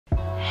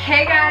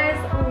Hey guys,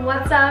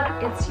 what's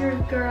up? It's your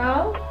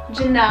girl,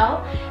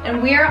 Genelle,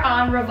 and we are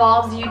on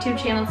Revolve's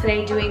YouTube channel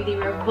today doing the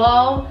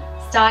Revolve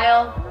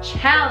Style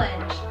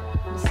Challenge.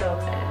 I'm so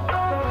excited.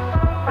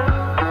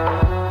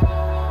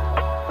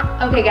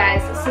 Okay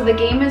guys, so the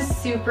game is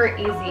super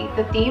easy.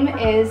 The theme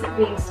is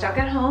being stuck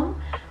at home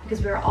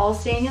because we're all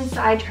staying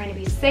inside trying to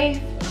be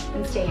safe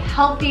and stay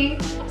healthy.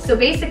 So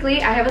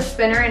basically, I have a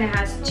spinner and it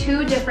has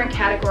two different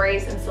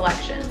categories and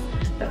selections.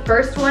 The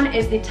first one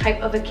is the type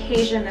of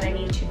occasion that I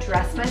need to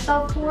dress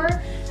myself for,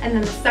 and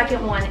then the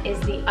second one is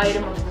the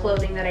item of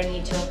clothing that I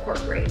need to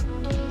incorporate.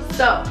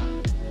 So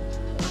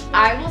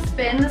I will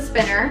spin the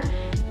spinner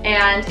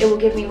and it will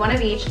give me one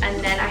of each,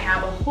 and then I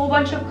have a whole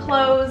bunch of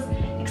clothes,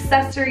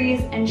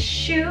 accessories, and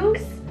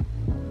shoes,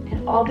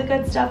 and all the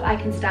good stuff I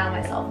can style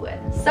myself with.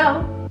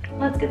 So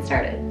let's get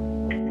started.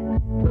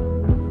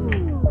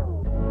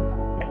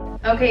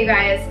 Okay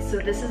guys, so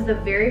this is the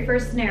very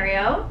first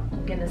scenario.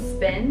 I'm gonna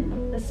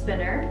spin the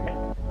spinner.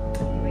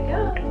 Here we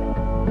go.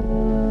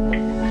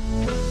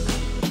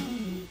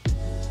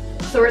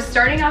 So we're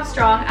starting off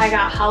strong. I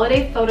got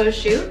holiday photo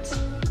shoot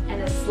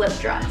and a slip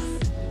dress.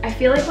 I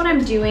feel like when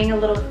I'm doing a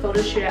little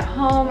photo shoot at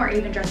home or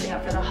even dressing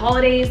up for the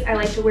holidays, I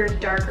like to wear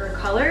darker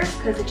colors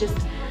because it just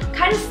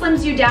kind of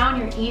slims you down.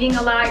 You're eating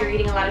a lot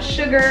of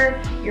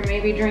sugar, you're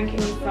maybe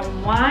drinking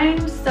some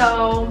wine,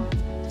 so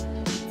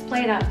let's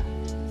play it up.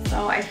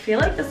 So I feel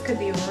like this could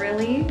be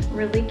really,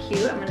 really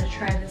cute. I'm gonna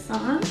try this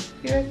on.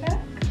 Be right back.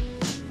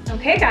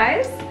 Okay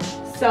guys,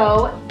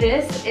 so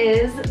this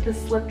is the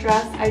slip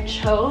dress I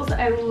chose.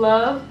 I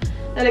love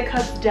that it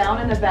cuts down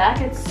in the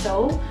back. It's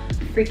so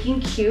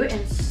freaking cute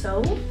and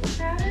so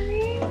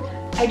flattering.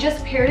 I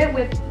just paired it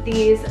with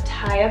these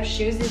tie-up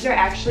shoes. These are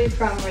actually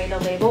from RAYE the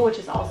Label, which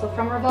is also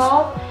from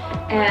Revolve,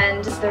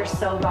 and they're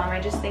so bomb. I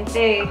just think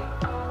they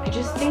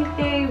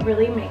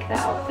really make the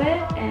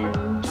outfit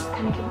and just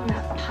kind of give them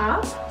that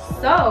pop.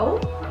 So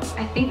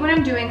I think when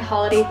I'm doing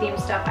holiday themed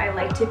stuff, I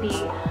like to be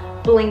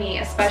blingy,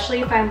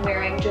 especially if I'm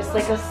wearing just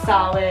like a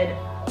solid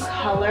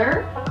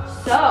color.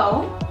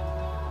 So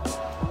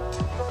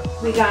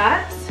we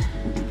got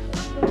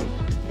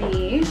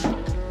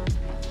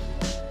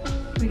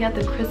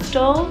the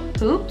crystal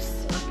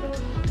hoops.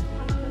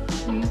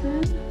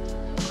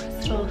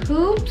 Crystal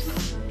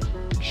hoops,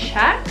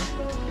 check.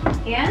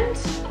 And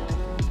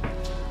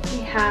we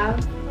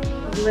have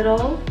a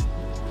little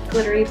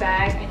glittery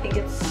bag. I think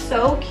it's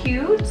so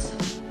cute.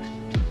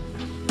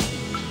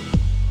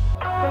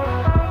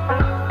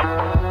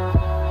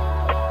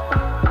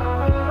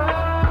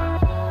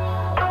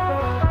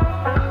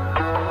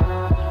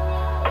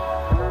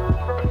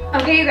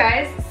 Okay you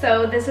guys,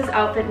 so this is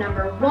outfit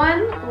number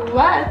one.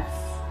 Let's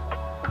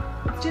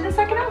do the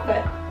second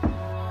outfit.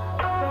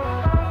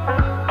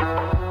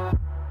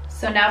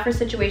 So now for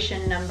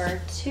situation number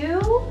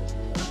two.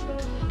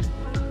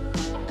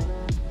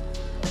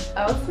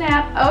 Oh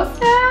snap, oh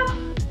snap.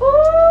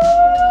 Ooh.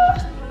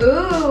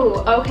 Ooh,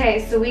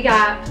 okay, so we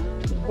got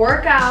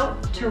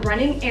workout to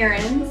running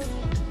errands,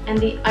 and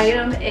the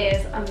item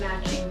is a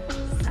matching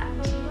set.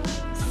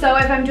 So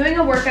if I'm doing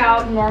a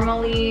workout,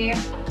 normally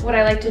what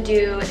I like to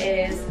do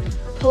is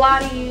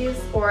Pilates,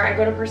 or I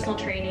go to personal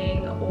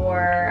training,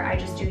 or I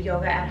just do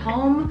yoga at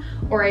home,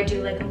 or I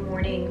do like a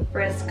morning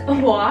brisk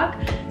walk.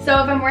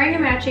 So if I'm wearing a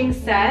matching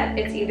set,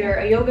 it's either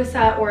a yoga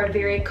set or a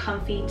very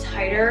comfy,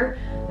 tighter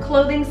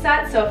clothing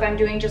set. So if I'm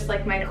doing just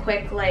like my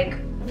quick like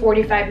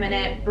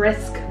 45-minute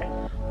brisk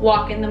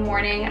walk in the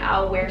morning,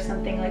 I'll wear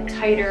something like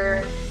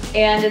tighter.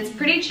 And it's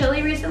pretty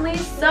chilly recently,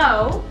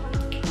 so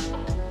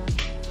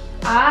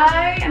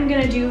I am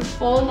gonna do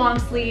full long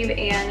sleeve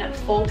and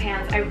full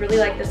pants. I really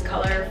like this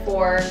color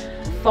for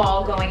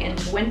fall going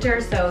into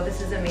winter, so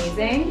this is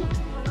amazing.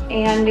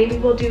 And maybe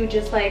we'll do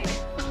just like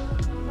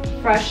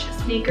fresh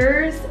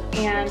sneakers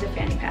and a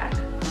fanny pack.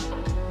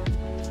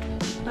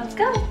 Let's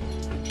go.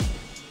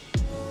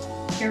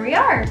 Here we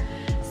are.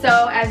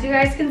 So as you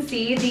guys can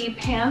see, the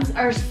pants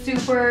are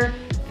super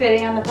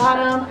fitting on the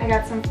bottom. I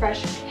got some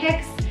fresh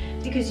picks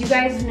because you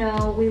guys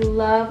know we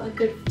love a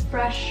good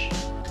fresh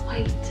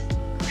white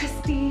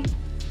crispy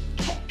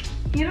kick,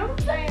 you know what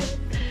I'm saying?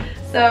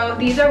 So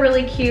these are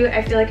really cute.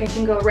 I feel like I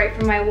can go right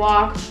from my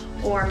walk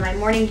or my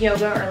morning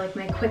yoga or like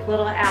my quick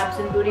little abs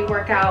and booty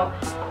workout,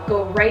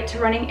 go right to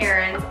running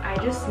errands. I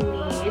just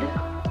need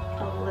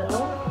a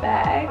little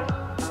bag.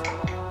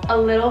 A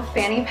little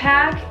fanny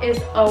pack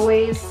is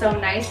always so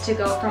nice to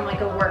go from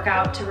like a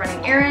workout to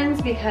running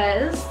errands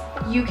because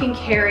you can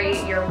carry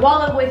your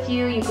wallet with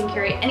you, you can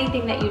carry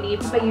anything that you need,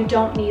 but you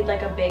don't need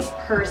like a big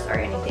purse or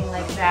anything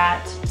like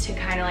that to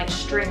kind of like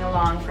string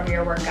along from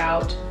your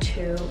workout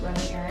to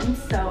running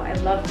errands. So I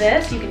love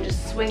this. You can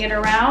just swing it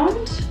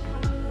around.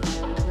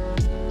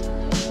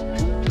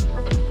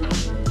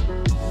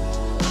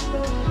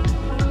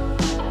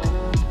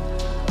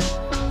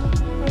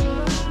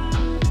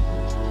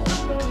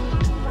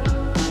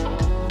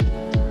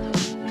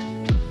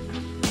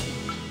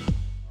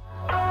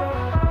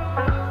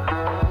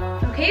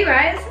 Okay, you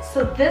guys,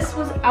 so this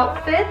was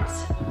outfit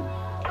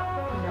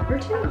number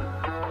two.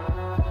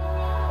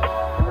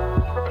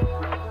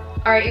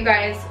 All right, you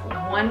guys,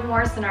 one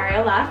more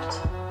scenario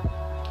left.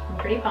 I'm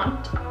pretty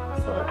pumped,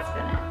 so let's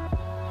spin it.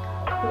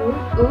 Ooh,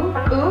 ooh,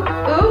 ooh,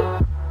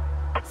 ooh.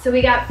 So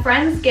we got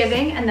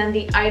Friendsgiving, and then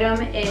the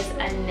item is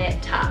a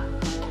knit top.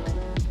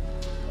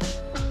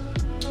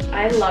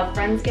 I love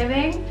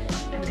Friendsgiving.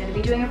 I'm gonna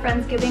be doing a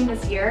Friendsgiving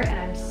this year, and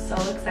I'm so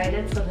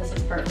excited, so this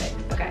is perfect.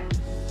 Okay,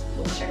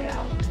 let's check it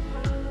out.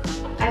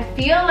 I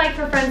feel like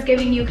for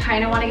Friendsgiving, you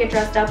kind of want to get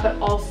dressed up, but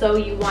also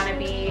you want to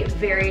be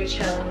very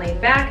chill and laid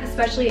back,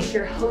 especially if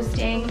you're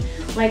hosting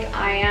like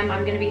I am.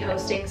 I'm going to be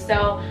hosting,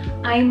 so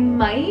I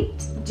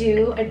might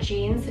do a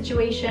jean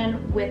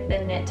situation with the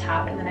knit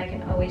top, and then I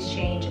can always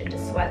change into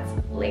sweats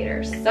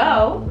later.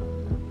 So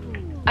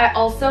I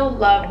also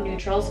love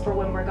neutrals for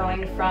when we're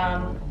going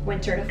from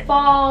winter to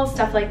fall,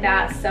 stuff like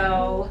that.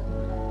 So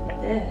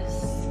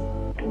this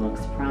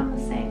looks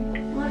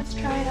promising. Let's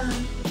try it on.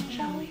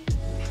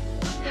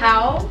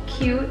 How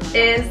cute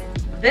is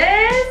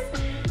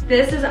this?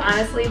 This is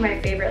honestly my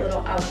favorite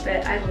little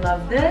outfit. I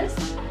love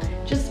this.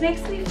 Just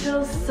makes me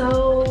feel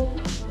so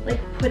like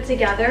put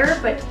together,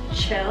 but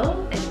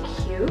chill and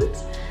cute.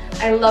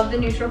 I love the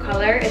neutral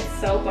color. It's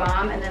so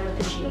bomb. And then with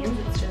the jeans,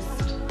 it's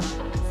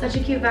just such a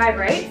cute vibe,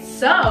 right?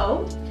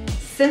 So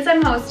since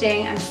I'm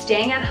hosting, I'm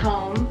staying at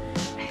home,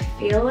 I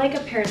feel like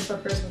a pair of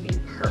slippers would be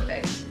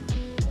perfect.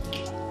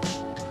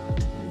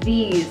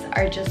 These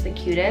are just the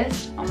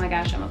cutest. Oh my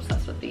gosh, I'm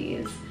obsessed with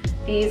these.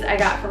 These I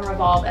got from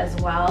Revolve as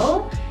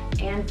well.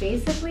 And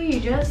basically you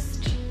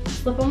just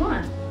slip them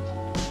on.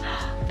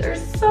 They're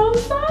so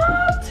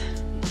soft.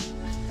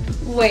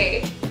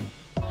 Wait,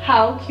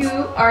 how cute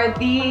are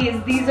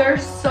these? These are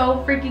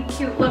so freaking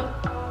cute. Look.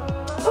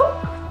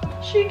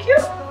 Oh, she cute.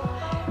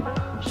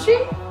 She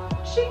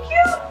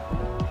cute.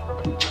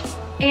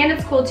 And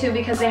it's cool too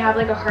because they have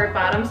like a hard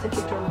bottom, so if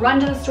you have to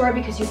run to the store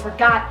because you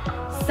forgot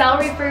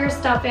celery for your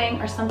stuffing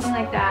or something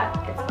like that,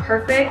 it's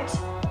perfect.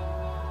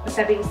 With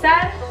that being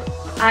said,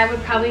 I would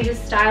probably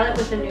just style it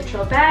with a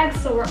neutral bag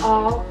so we're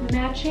all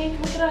matching.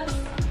 Look at us.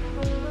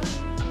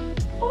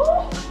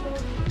 Oh,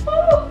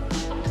 oh,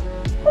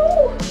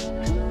 oh.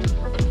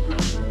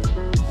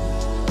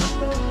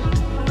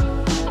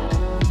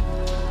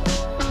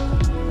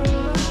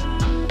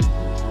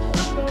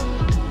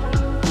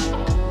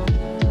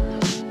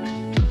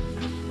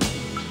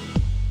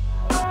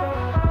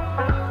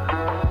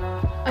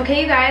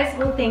 Okay, you guys,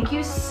 well, thank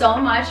you so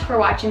much for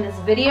watching this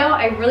video.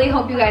 I really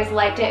hope you guys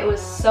liked it. It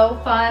was so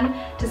fun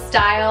to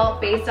style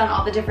based on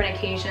all the different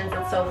occasions.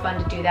 It's so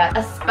fun to do that,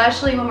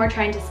 especially when we're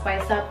trying to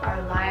spice up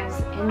our lives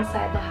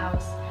inside the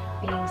house,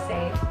 being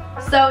safe.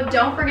 So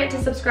don't forget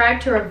to subscribe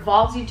to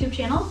Revolve's YouTube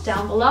channel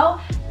down below.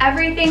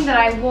 Everything that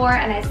I wore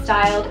and I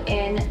styled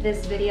in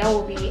this video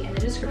will be in the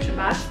description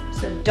box,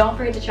 so don't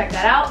forget to check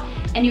that out.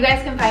 And you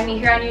guys can find me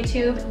here on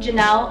YouTube,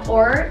 Genelle,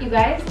 or you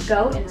guys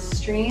go and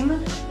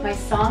stream my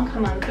song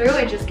Come On Through.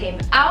 It just came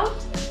out.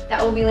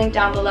 That will be linked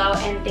down below.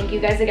 And thank you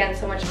guys again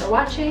so much for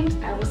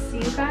watching. I will see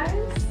you guys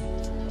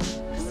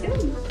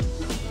soon.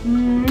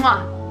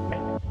 Mwah.